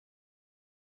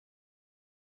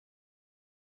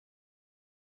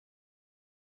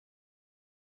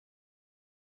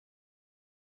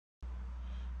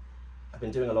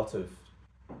been doing a lot of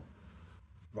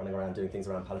running around doing things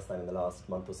around Palestine in the last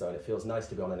month or so, and it feels nice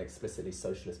to be on an explicitly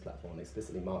socialist platform, an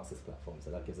explicitly Marxist platform. So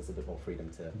that gives us a bit more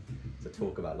freedom to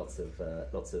talk about lots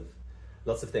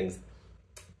of things.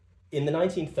 In the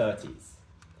 1930s,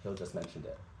 Hill just mentioned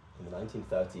it. In the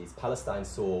 1930s, Palestine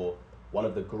saw one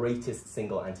of the greatest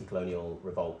single anti-colonial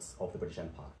revolts of the British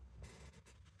Empire.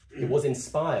 It was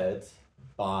inspired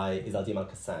by Izz-ad-Din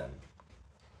al-Qassam.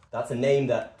 That's a name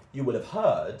that you will have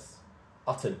heard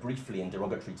uttered briefly in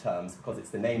derogatory terms because it's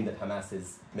the name that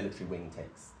Hamas's military wing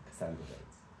takes, the Qassam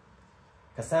Brigades.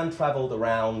 Qassam travelled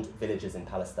around villages in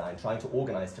Palestine trying to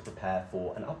organise to prepare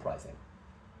for an uprising.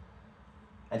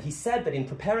 And he said that in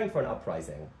preparing for an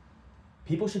uprising,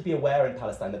 people should be aware in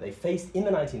Palestine that they faced, in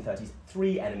the 1930s,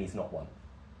 3 enemies, not one.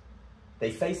 They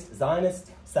faced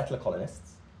Zionist settler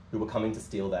colonists who were coming to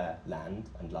steal their land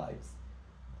and lives.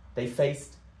 They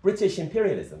faced British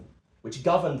imperialism, which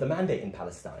governed the mandate in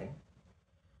Palestine.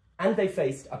 And they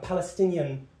faced a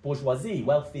Palestinian bourgeoisie,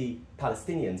 wealthy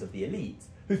Palestinians of the elite,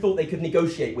 who thought they could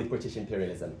negotiate with British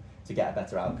imperialism to get a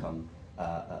better outcome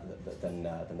than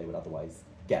they would otherwise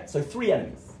get. So 3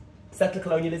 enemies: settler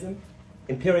colonialism,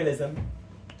 imperialism,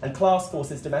 and class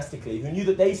forces domestically who knew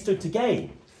that they stood to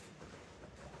gain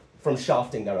from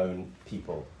shafting their own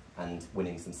people and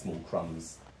winning some small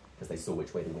crumbs because they saw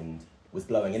which way the wind was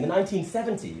blowing. In the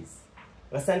 1970s,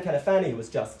 Ghassan Kanafani, who was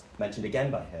just mentioned again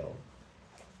by Hill,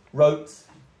 wrote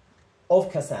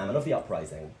of Qassam and of the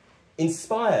uprising,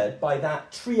 inspired by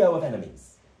that trio of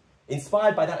enemies,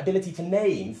 inspired by that ability to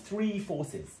name 3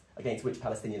 forces against which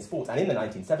Palestinians fought. And in the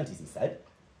 1970s, he said,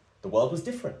 the world was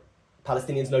different.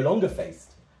 Palestinians no longer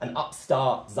faced an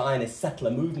upstart Zionist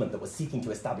settler movement that was seeking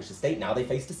to establish a state. Now they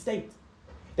faced a state.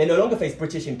 They no longer faced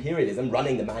British imperialism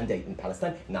running the mandate in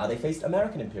Palestine. Now they faced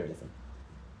American imperialism,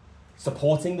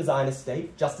 supporting the Zionist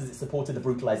state just as it supported the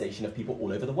brutalization of people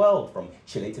all over the world, from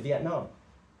Chile to Vietnam.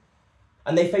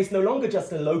 And they faced no longer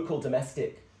just a local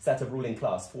domestic set of ruling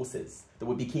class forces that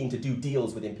would be keen to do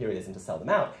deals with imperialism to sell them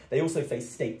out. They also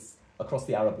faced states across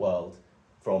the Arab world,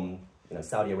 from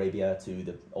Saudi Arabia to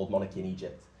the old monarchy in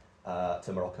Egypt,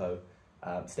 to Morocco,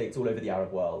 states all over the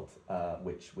Arab world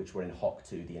which were in hock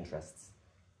to the interests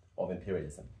of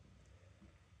imperialism.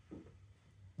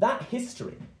 That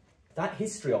history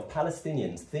of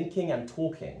Palestinians thinking and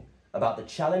talking about the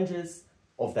challenges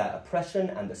of their oppression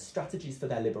and the strategies for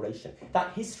their liberation,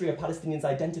 that history of Palestinians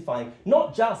identifying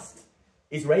not just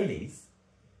Israelis,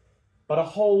 but a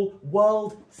whole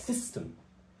world system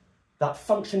that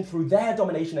functioned through their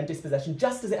domination and dispossession,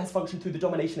 just as it has functioned through the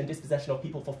domination and dispossession of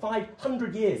people for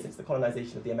 500 years since the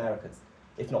colonization of the Americas,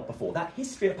 if not before. That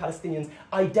history of Palestinians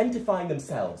identifying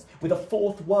themselves with a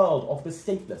fourth world of the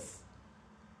stateless,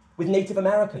 with Native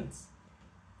Americans,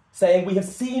 saying, we have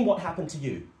seen what happened to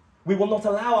you. We will not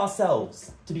allow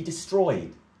ourselves to be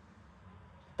destroyed.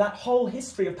 That whole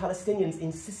history of Palestinians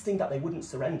insisting that they wouldn't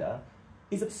surrender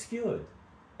is obscured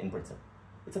in Britain.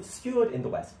 It's obscured in the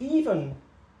West, even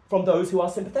from those who are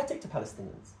sympathetic to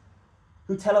Palestinians,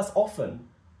 who tell us often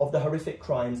of the horrific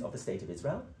crimes of the State of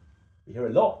Israel. We hear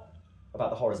a lot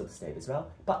about the horrors of the State of Israel,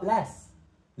 but less,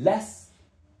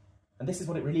 and this is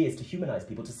what it really is, to humanize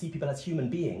people, to see people as human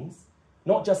beings,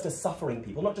 not just as suffering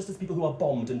people, not just as people who are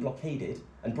bombed and blockaded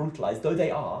and brutalized, though they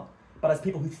are, but as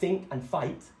people who think and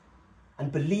fight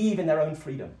and believe in their own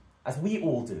freedom, as we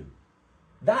all do.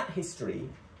 That history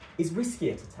is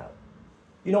riskier to tell.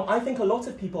 I think a lot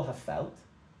of people have felt,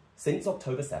 since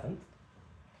October 7th,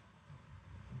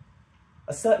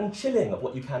 a certain chilling of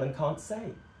what you can and can't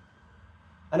say.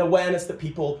 An awareness that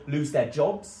people lose their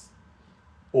jobs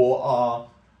or are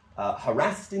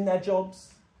harassed in their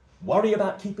jobs, worry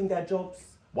about keeping their jobs,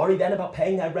 worry then about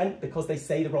paying their rent because they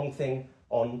say the wrong thing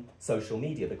on social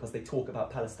media, because they talk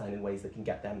about Palestine in ways that can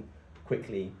get them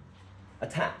quickly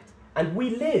attacked. And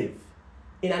we live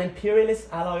in an imperialist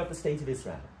ally of the State of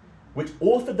Israel, which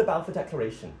authored the Balfour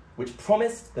Declaration, which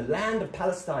promised the land of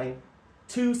Palestine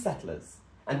to settlers,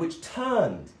 and which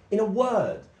turned, in a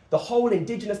word, the whole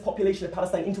indigenous population of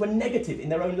Palestine into a negative in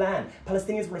their own land.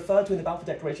 Palestinians were referred to in the Balfour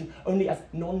Declaration only as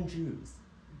non-Jews.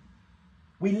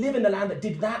 We live in the land that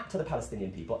did that to the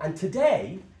Palestinian people, and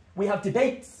today we have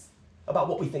debates about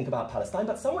what we think about Palestine,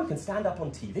 but someone can stand up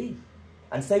on TV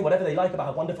and say whatever they like about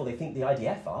how wonderful they think the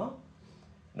IDF are.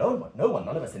 No one,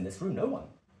 none of us in this room, no one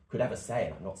could ever say,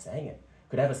 and I'm not saying it,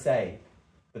 could ever say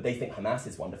that they think Hamas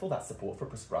is wonderful, that's support for a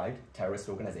prescribed terrorist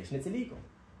organization, it's illegal.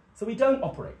 So we don't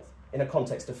operate in a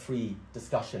context of free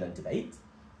discussion and debate.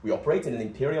 We operate in an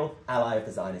imperial ally of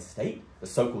the Zionist state, the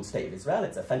so-called State of Israel.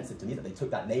 It's offensive to me that they took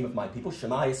that name of my people.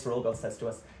 Shema Yisrael, God says to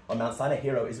us on Mount Sinai,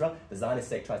 Hear O Israel. The Zionist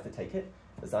state tries to take it.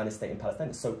 The Zionist state in Palestine,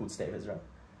 the so-called State of Israel.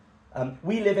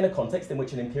 We live in a context in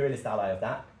which an imperialist ally of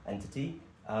that entity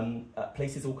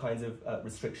places all kinds of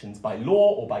restrictions by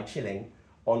law or by chilling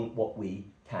on what we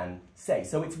can say.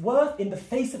 So it's worth, in the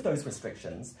face of those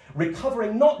restrictions,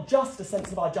 recovering not just a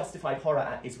sense of our justified horror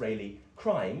at Israeli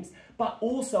crimes, but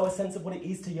also a sense of what it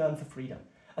is to yearn for freedom,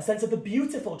 a sense of the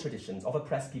beautiful traditions of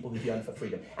oppressed people who yearn for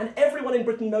freedom. And everyone in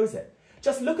Britain knows it.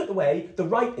 Just look at the way the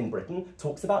right in Britain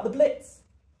talks about the Blitz.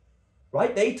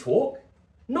 Right? They talk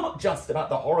not just about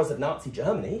the horrors of Nazi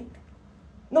Germany,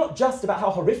 not just about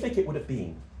how horrific it would have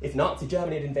been if Nazi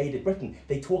Germany had invaded Britain.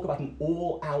 They talk about an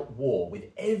all-out war with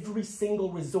every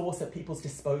single resource at people's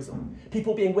disposal.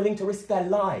 People being willing to risk their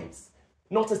lives,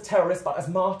 not as terrorists, but as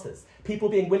martyrs. People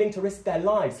being willing to risk their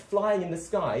lives, flying in the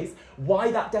skies. Why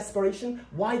that desperation?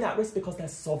 Why that risk? Because their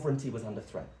sovereignty was under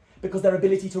threat. Because their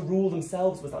ability to rule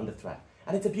themselves was under threat.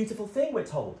 And it's a beautiful thing, we're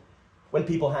told, when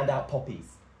people hand out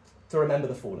poppies to remember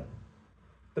the fallen.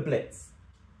 The Blitz.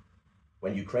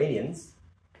 When Ukrainians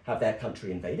have their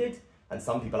country invaded, and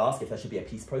some people ask if there should be a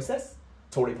peace process,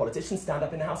 Tory politicians stand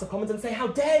up in the House of Commons and say, how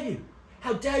dare you?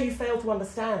 How dare you fail to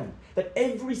understand that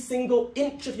every single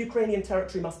inch of Ukrainian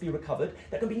territory must be recovered?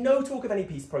 There can be no talk of any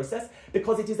peace process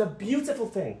because it is a beautiful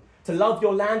thing to love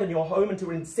your land and your home and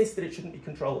to insist that it shouldn't be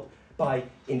controlled by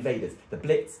invaders. The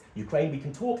Blitz, Ukraine, we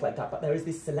can talk like that, but there is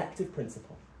this selective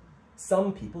principle.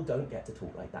 Some people don't get to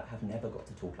talk like that, have never got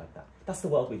to talk like that. That's the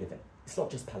world we live in. It's not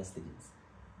just Palestinians.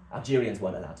 Algerians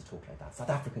weren't allowed to talk like that. South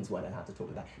Africans weren't allowed to talk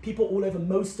like that. People all over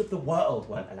most of the world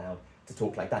weren't allowed to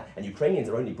talk like that. And Ukrainians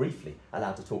are only briefly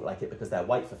allowed to talk like it because they're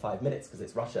white for 5 minutes, because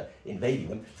it's Russia invading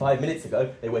them. 5 minutes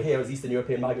ago, they were here as Eastern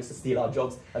European migrants to steal our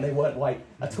jobs, and they weren't white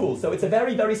at all. So it's a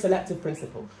very, very selective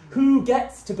principle. Who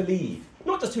gets to believe?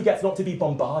 Not just who gets not to be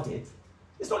bombarded.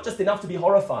 It's not just enough to be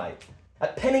horrified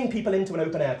at penning people into an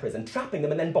open-air prison, trapping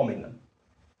them and then bombing them.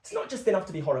 It's not just enough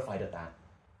to be horrified at that.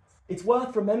 It's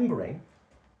worth remembering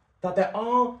that there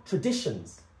are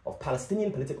traditions of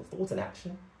Palestinian political thought and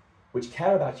action which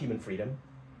care about human freedom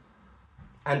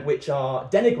and which are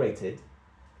denigrated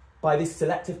by this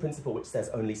selective principle which says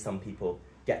only some people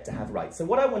get to have rights. So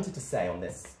what I wanted to say on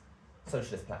this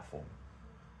socialist platform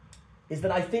is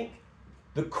that I think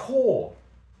the core,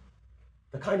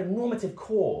 the kind of normative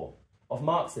core of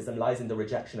Marxism lies in the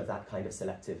rejection of that kind of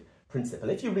selective principle.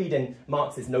 If you read in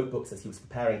Marx's notebooks as he was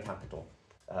preparing Capital,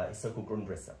 his so-called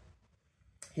Grundrisse,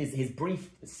 his brief,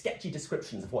 sketchy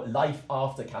descriptions of what life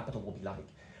after Capital will be like,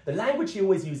 the language he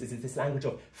always uses is this language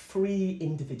of free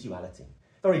individuality.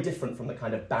 Very different from the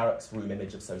kind of barracks room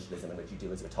image of socialism in which you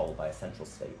do as you're told by a central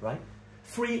state, right?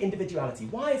 Free individuality.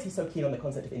 Why is he so keen on the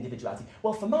concept of individuality?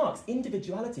 Well, for Marx,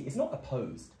 individuality is not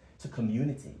opposed to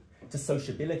community, to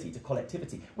sociability, to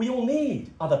collectivity. We all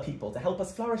need other people to help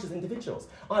us flourish as individuals.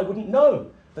 I wouldn't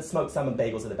know that smoked salmon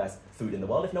bagels are the best food in the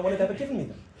world if no one had ever given me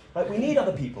them. Right? We need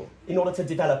other people in order to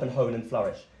develop and hone and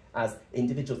flourish as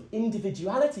individuals.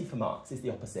 Individuality for Marx is the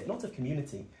opposite, not of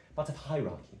community, but of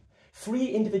hierarchy. Free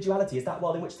individuality is that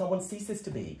world in which someone ceases to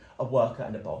be a worker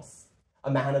and a boss,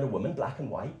 a man and a woman, black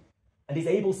and white, and is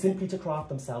able simply to craft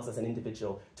themselves as an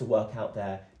individual, to work out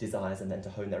their desires and then to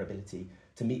hone their ability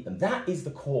to meet them. That is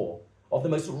the core of the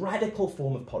most radical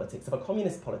form of politics, of a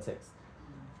communist politics,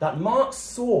 that Marx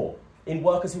saw in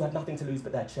workers who had nothing to lose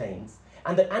but their chains,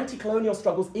 and that anti-colonial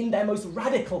struggles in their most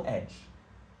radical edge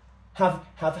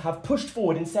have pushed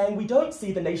forward in saying we don't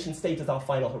see the nation state as our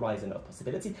final horizon of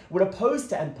possibility. We're opposed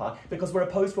to empire because we're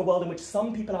opposed to a world in which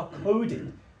some people are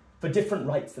coded for different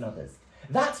rights than others.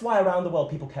 That's why around the world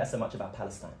people care so much about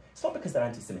Palestine. It's not because they're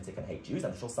anti-Semitic and hate Jews.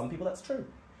 I'm sure some people that's true.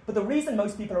 But the reason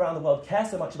most people around the world care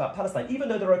so much about Palestine, even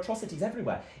though there are atrocities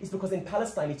everywhere, is because in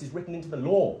Palestine it is written into the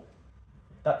law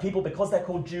that people, because they're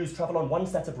called Jews, travel on one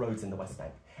set of roads in the West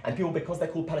Bank. And people, because they're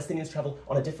called Palestinians, travel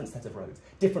on a different set of roads,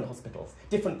 different hospitals,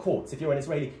 different courts. If you're an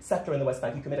Israeli settler in the West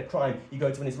Bank, you commit a crime, you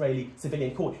go to an Israeli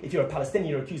civilian court. If you're a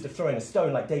Palestinian, you're accused of throwing a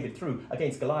stone like David threw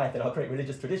against Goliath in our great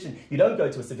religious tradition. You don't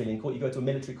go to a civilian court, you go to a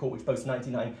military court which boasts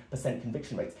 99%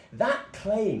 conviction rates. That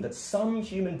claim that some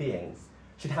human beings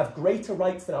should have greater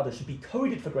rights than others, should be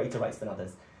coded for greater rights than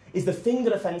others, is the thing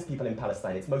that offends people in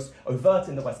Palestine. It's most overt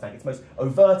in the West Bank. It's most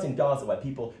overt in Gaza, where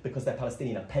people, because they're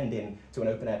Palestinian, are penned in to an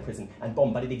open-air prison and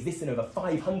bombed. But it exists in over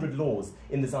 500 laws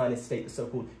in the Zionist state, the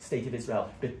so-called State of Israel,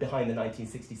 behind the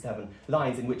 1967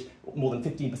 lines, in which more than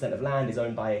 15% of land is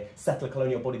owned by a settler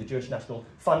colonial body, the Jewish National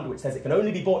Fund, which says it can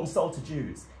only be bought and sold to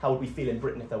Jews. How would we feel in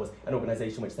Britain if there was an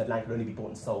organisation which said land could only be bought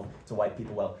and sold to white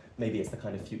people? Well, maybe it's the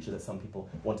kind of future that some people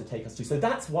want to take us to. So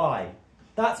that's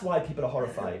why people are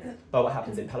horrified by what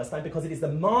happens in Palestine, because it is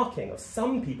the marking of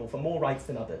some people for more rights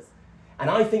than others. And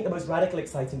I think the most radical,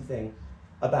 exciting thing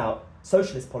about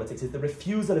socialist politics is the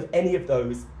refusal of any of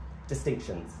those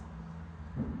distinctions.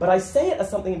 But I say it as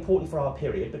something important for our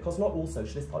period because not all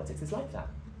socialist politics is like that.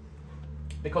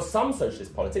 Because some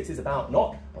socialist politics is about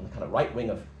not, on the kind of right wing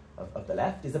of the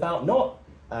left, is about not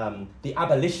the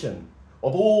abolition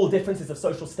of all differences of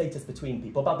social status between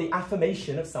people, but the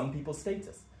affirmation of some people's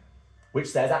status, which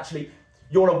says, actually,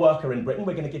 you're a worker in Britain,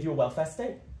 we're going to give you a welfare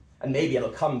state. And maybe it'll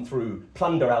come through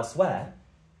plunder elsewhere,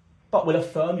 but will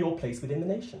affirm your place within the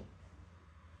nation.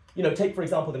 You know, take, for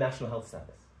example, the National Health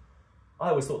Service. I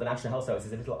always thought the National Health Service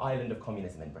is a little island of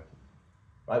communism in Britain.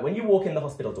 Right? When you walk in the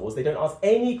hospital doors, they don't ask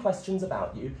any questions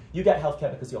about you. You get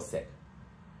healthcare because you're sick.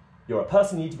 You're a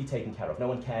person you need to be taken care of. No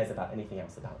one cares about anything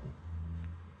else about you.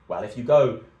 Well, if you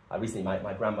go, recently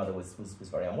my grandmother was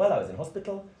very unwell, I was in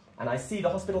hospital, and I see the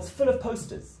hospitals full of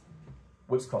posters,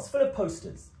 Whipps Cross, full of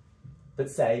posters that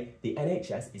say the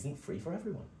NHS isn't free for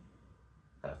everyone.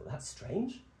 And I thought, that's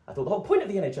strange. I thought the whole point of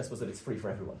the NHS was that it's free for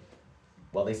everyone.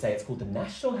 Well, they say it's called the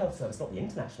National Health Service, not the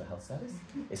International Health Service.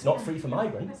 It's not free for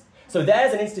migrants. So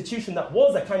there's an institution that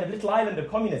was a kind of little island of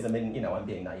communism in, you know, I'm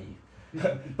being naive,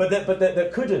 but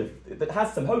that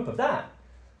has some hope of that,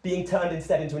 being turned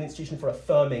instead into an institution for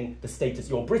affirming the status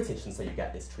you're British and so you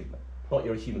get this treatment, not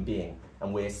you're a human being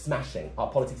and we're smashing. Our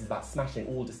politics is about smashing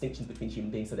all distinctions between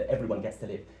human beings so that everyone gets to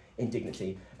live in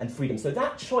dignity and freedom. So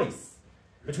that choice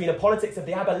between a politics of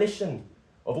the abolition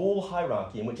of all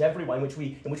hierarchy, in which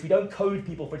we don't code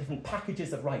people for different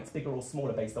packages of rights, bigger or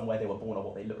smaller, based on where they were born or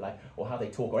what they look like or how they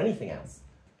talk or anything else.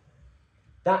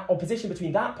 That opposition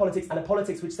between that politics and a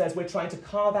politics which says we're trying to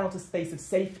carve out a space of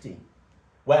safety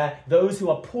where those who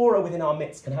are poorer within our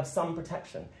midst can have some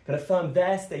protection, can affirm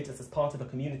their status as part of a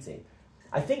community.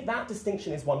 I think that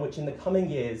distinction is one which in the coming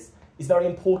years is very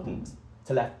important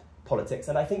to left politics,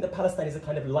 and I think that Palestine is a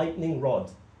kind of lightning rod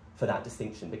for that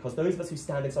distinction, because those of us who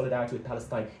stand in solidarity with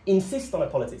Palestine insist on a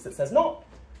politics that says not,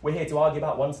 we're here to argue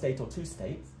about one state or two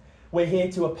states, we're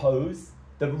here to oppose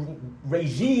the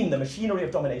regime, the machinery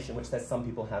of domination, which says some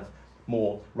people have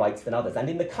more rights than others. And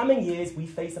in the coming years, we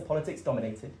face a politics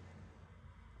dominated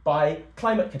by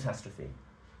climate catastrophe,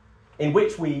 in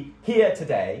which we hear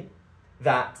today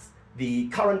that the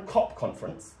current COP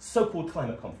conference, so-called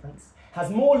climate conference,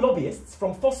 has more lobbyists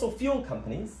from fossil fuel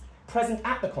companies present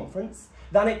at the conference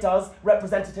than it does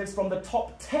representatives from the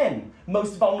top 10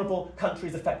 most vulnerable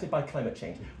countries affected by climate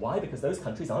change. Why? Because those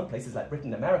countries aren't places like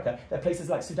Britain and America, they're places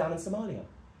like Sudan and Somalia.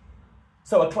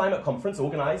 So a climate conference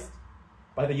organised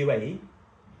by the UAE,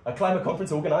 a climate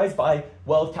conference organised by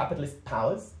world capitalist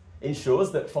powers,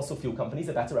 ensures that fossil fuel companies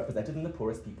are better represented than the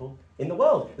poorest people in the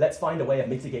world. Let's find a way of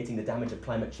mitigating the damage of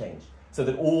climate change so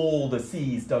that all the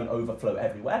seas don't overflow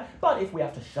everywhere. But if we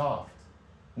have to shaft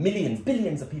millions,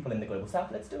 billions of people in the global south,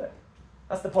 let's do it.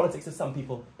 That's the politics of some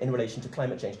people in relation to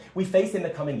climate change. We face in the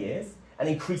coming years an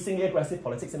increasingly aggressive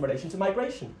politics in relation to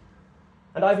migration.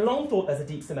 And I've long thought there's a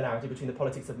deep similarity between the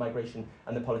politics of migration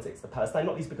and the politics of Palestine,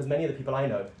 not least because many of the people I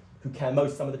know who care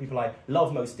most, some of the people I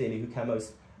love most dearly who care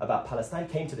most about Palestine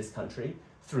came to this country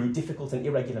through difficult and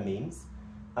irregular means,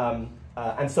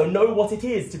 and so know what it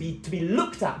is to be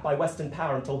looked at by Western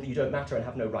power and told that you don't matter and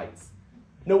have no rights.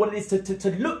 Know what it is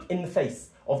to look in the face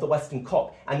of the Western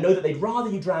COP and know that they'd rather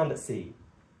you drown at sea.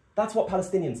 That's what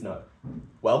Palestinians know.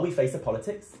 Well, we face a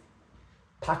politics,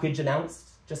 package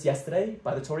announced just yesterday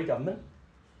by the Tory government,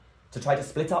 to try to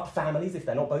split up families if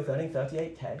they're not both earning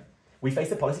 38k. We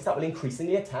face a politics that will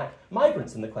increasingly attack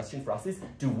migrants, and the question for us is,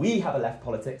 do we have a left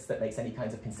politics that makes any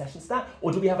kinds of concessions to that,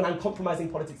 or do we have an uncompromising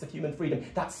politics of human freedom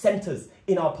that centres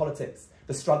in our politics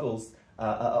the struggles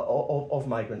of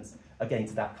migrants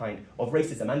against that kind of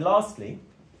racism? And lastly,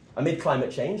 amid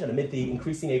climate change and amid the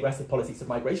increasingly aggressive politics of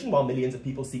migration, while millions of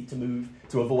people seek to move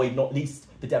to avoid not least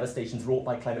the devastations wrought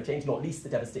by climate change, not least the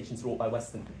devastations wrought by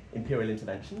Western imperial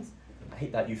interventions, I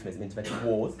hate that euphemism, intervention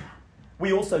wars,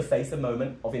 we also face a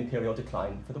moment of imperial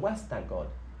decline for the West, thank God.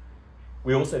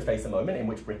 We also face a moment in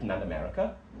which Britain and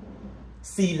America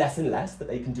see less and less that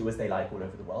they can do as they like all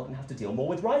over the world and have to deal more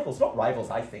with rivals. Not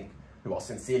rivals, I think, who are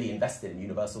sincerely invested in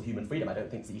universal human freedom. I don't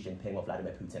think Xi Jinping or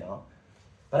Vladimir Putin are.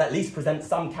 But at least present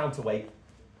some counterweight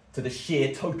to the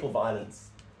sheer total violence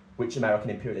which American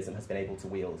imperialism has been able to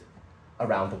wield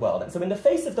around the world. And so in the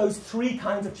face of those three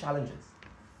kinds of challenges,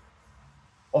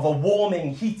 of a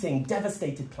warming, heating,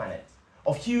 devastated planet,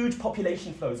 of huge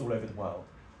population flows all over the world,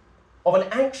 of an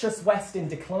anxious West in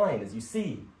decline, as you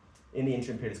see in the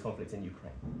inter-imperialist conflict in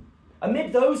Ukraine.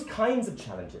 Amid those kinds of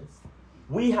challenges,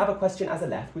 we have a question as a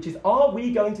left, which is, are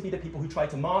we going to be the people who try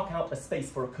to mark out a space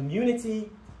for a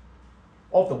community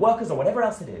of the workers or whatever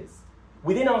else it is,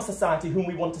 within our society whom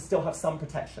we want to still have some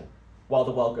protection while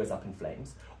the world goes up in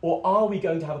flames? Or are we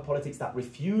going to have a politics that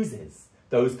refuses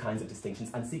those kinds of distinctions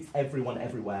and seeks everyone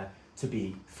everywhere to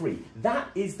be free. That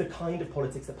is the kind of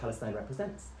politics that Palestine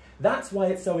represents. That's why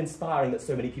it's so inspiring that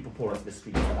so many people pour onto the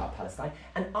streets about Palestine.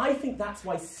 And I think that's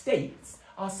why states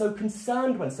are so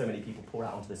concerned when so many people pour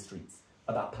out onto the streets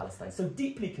about Palestine. So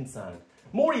deeply concerned.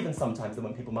 More even sometimes than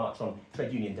when people march on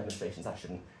trade union demonstrations. I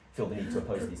shouldn't feel the need to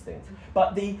oppose these things.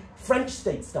 But the French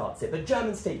state starts it, the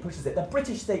German state pushes it, the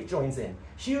British state joins in.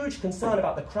 Huge concern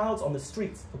about the crowds on the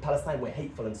streets for Palestine, we're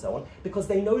hateful and so on, because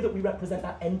they know that we represent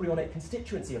that embryonic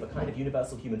constituency of a kind of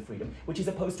universal human freedom, which is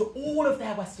opposed to all of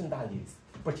their Western values,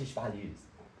 British values.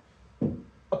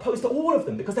 Opposed to all of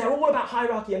them, because they're all about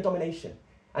hierarchy and domination,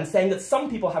 and saying that some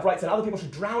people have rights and other people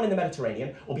should drown in the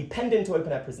Mediterranean, or be penned into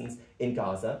open-air prisons in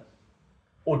Gaza,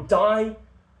 or die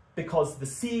because the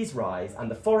seas rise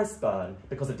and the forests burn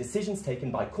because of decisions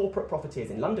taken by corporate profiteers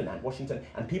in London and Washington,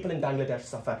 and people in Bangladesh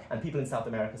suffer, and people in South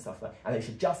America suffer, and they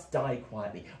should just die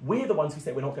quietly. We're the ones who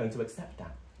say we're not going to accept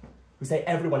that, who say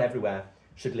everyone everywhere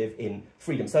should live in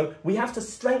freedom. So we have to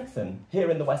strengthen, here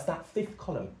in the West, that fifth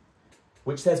column,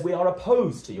 which says we are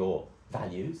opposed to your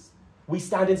values. We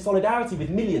stand in solidarity with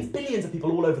millions, billions of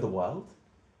people all over the world,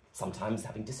 sometimes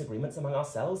having disagreements among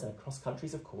ourselves and across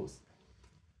countries, of course.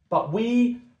 But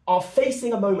we are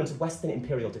facing a moment of Western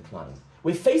imperial decline.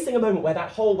 We're facing a moment where that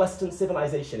whole Western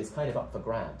civilization is kind of up for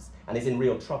grabs and is in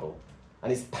real trouble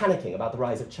and is panicking about the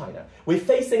rise of China. We're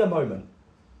facing a moment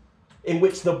in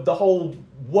which the whole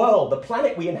world, the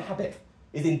planet we inhabit,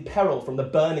 is in peril from the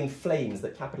burning flames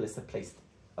that capitalists have placed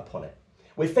upon it.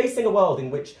 We're facing a world in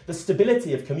which the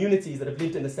stability of communities that have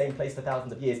lived in the same place for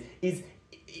thousands of years is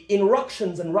in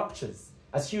ructions and ruptures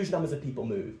as huge numbers of people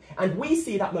move. And we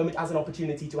see that moment as an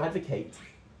opportunity to advocate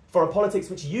for a politics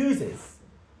which uses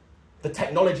the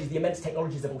technologies, the immense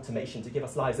technologies of automation to give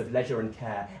us lives of leisure and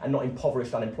care and not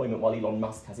impoverished unemployment while Elon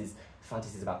Musk has his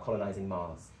fantasies about colonizing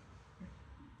Mars.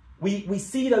 We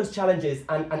see those challenges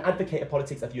and advocate a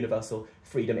politics of universal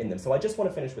freedom in them. So I just want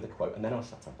to finish with a quote, and then I'll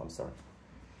shut up, I'm sorry.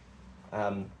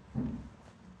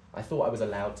 I thought I was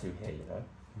allowed to here, you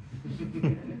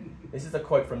know. This is a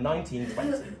quote from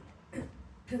 1920.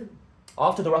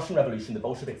 After the Russian Revolution, the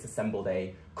Bolsheviks assembled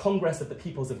a Congress of the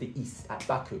Peoples of the East at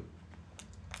Baku.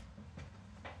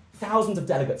 Thousands of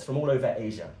delegates from all over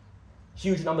Asia,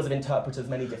 huge numbers of interpreters,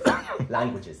 many different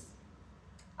languages.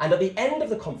 And at the end of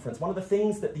the conference, one of the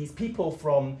things that these people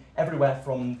from everywhere,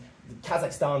 from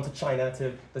Kazakhstan to China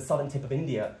to the southern tip of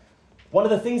India, one of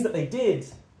the things that they did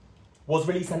was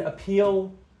release an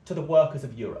appeal to the workers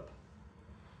of Europe.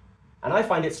 And I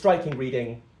find it striking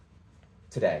reading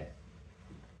today.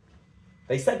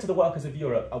 They said to the workers of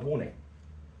Europe a warning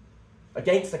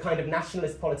against the kind of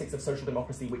nationalist politics of social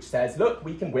democracy which says, look,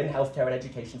 we can win healthcare and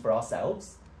education for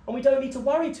ourselves, and we don't need to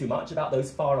worry too much about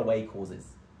those faraway causes,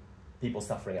 people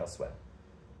suffering elsewhere.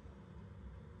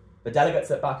 The delegates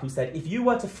at Baku said, if you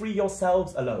were to free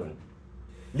yourselves alone,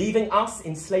 leaving us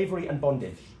in slavery and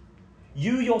bondage,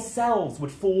 you yourselves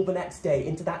would fall the next day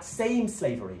into that same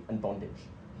slavery and bondage.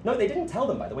 No, they didn't tell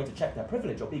them, by the way, to check their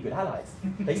privilege or be good allies.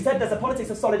 They said there's a politics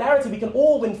of solidarity, we can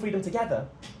all win freedom together.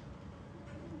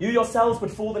 You yourselves would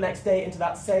fall the next day into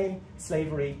that same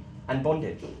slavery and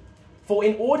bondage. For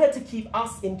in order to keep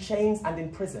us in chains and in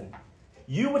prison,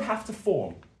 you would have to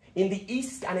form, in the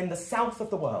east and in the south of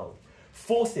the world,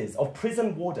 forces of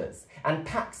prison warders and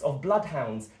packs of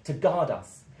bloodhounds to guard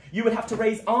us. You would have to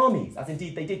raise armies, as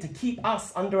indeed they did, to keep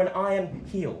us under an iron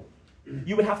heel.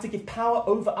 You would have to give power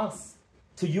over us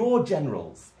to your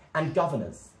generals and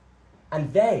governors,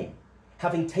 and they,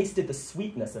 having tasted the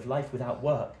sweetness of life without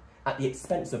work at the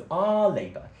expense of our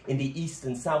labour in the east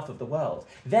and south of the world,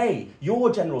 they,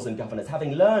 your generals and governors,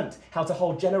 having learnt how to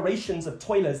hold generations of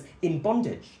toilers in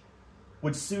bondage,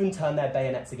 would soon turn their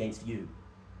bayonets against you,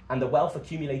 and the wealth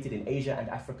accumulated in Asia and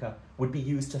Africa would be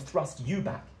used to thrust you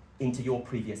back into your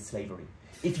previous slavery.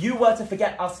 If you were to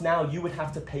forget us now, you would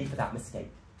have to pay for that mistake.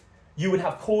 You would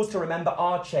have cause to remember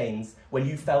our chains when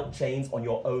you felt chains on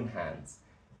your own hands.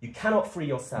 You cannot free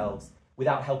yourselves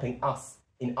without helping us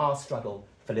in our struggle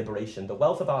for liberation. The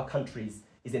wealth of our countries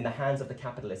is in the hands of the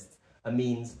capitalists, a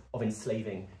means of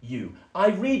enslaving you. I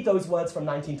read those words from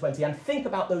 1920 and think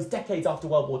about those decades after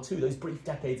World War II, those brief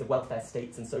decades of welfare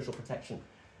states and social protection,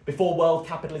 before world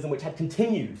capitalism, which had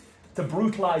continued to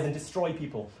brutalize and destroy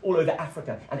people all over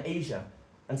Africa and Asia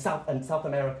and South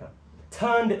America,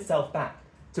 turned itself back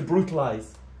to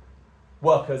brutalize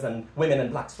workers and women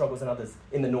and black struggles and others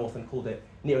in the north and called it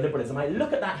neoliberalism. I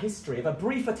look at that history of a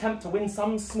brief attempt to win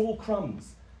some small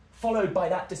crumbs, followed by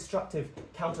that destructive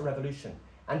counter-revolution,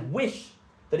 and wish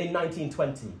that in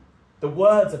 1920, the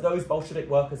words of those Bolshevik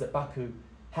workers at Baku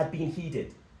had been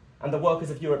heeded, and the workers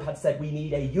of Europe had said, we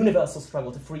need a universal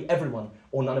struggle to free everyone,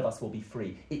 or none of us will be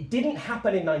free. It didn't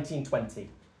happen in 1920.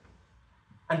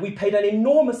 And we paid an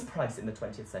enormous price in the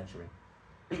 20th century.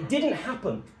 It didn't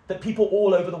happen that people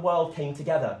all over the world came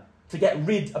together to get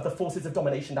rid of the forces of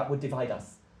domination that would divide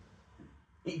us.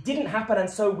 It didn't happen, and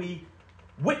so we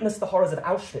witnessed the horrors of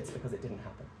Auschwitz because it didn't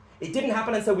happen. It didn't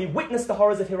happen, and so we witnessed the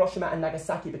horrors of Hiroshima and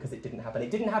Nagasaki because it didn't happen. It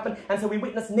didn't happen, and so we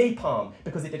witnessed napalm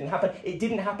because it didn't happen. It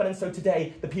didn't happen, and so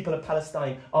today the people of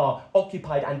Palestine are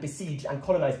occupied and besieged and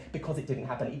colonized because it didn't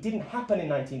happen. It didn't happen in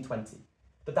 1920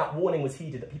 that warning was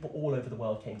heeded, that people all over the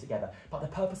world came together. But the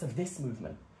purpose of this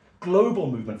movement, global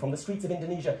movement from the streets of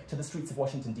Indonesia to the streets of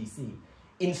Washington, D.C.,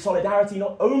 in solidarity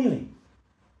not only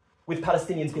with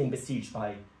Palestinians being besieged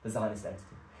by the Zionist entity,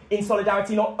 in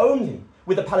solidarity not only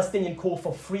with the Palestinian call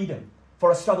for freedom,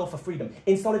 for a struggle for freedom,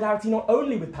 in solidarity not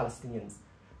only with Palestinians,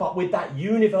 but with that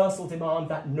universal demand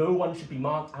that no one should be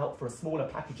marked out for a smaller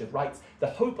package of rights. The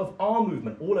hope of our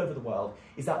movement all over the world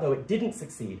is that though it didn't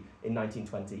succeed in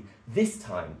 1920, this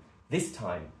time,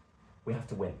 we have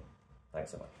to win.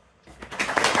 Thanks so much.